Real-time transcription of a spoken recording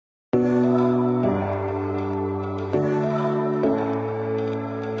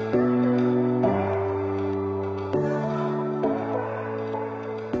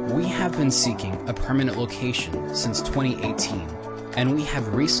been seeking a permanent location since 2018, and we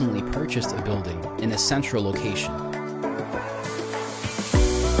have recently purchased a building in a central location.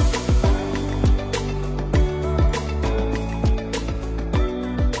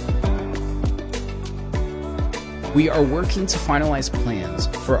 We are working to finalize plans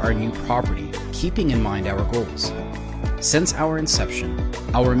for our new property, keeping in mind our goals. Since our inception,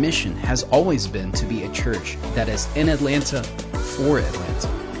 our mission has always been to be a church that is in Atlanta, for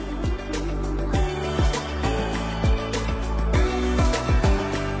Atlanta.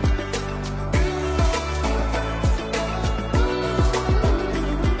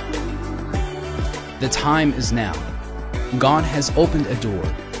 The time is now. God has opened a door,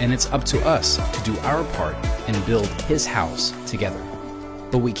 and it's up to us to do our part and build His house together.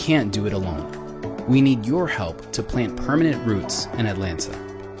 But we can't do it alone. We need your help to plant permanent roots in Atlanta.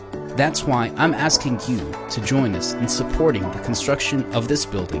 That's why I'm asking you to join us in supporting the construction of this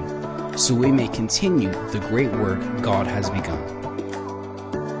building so we may continue the great work God has begun.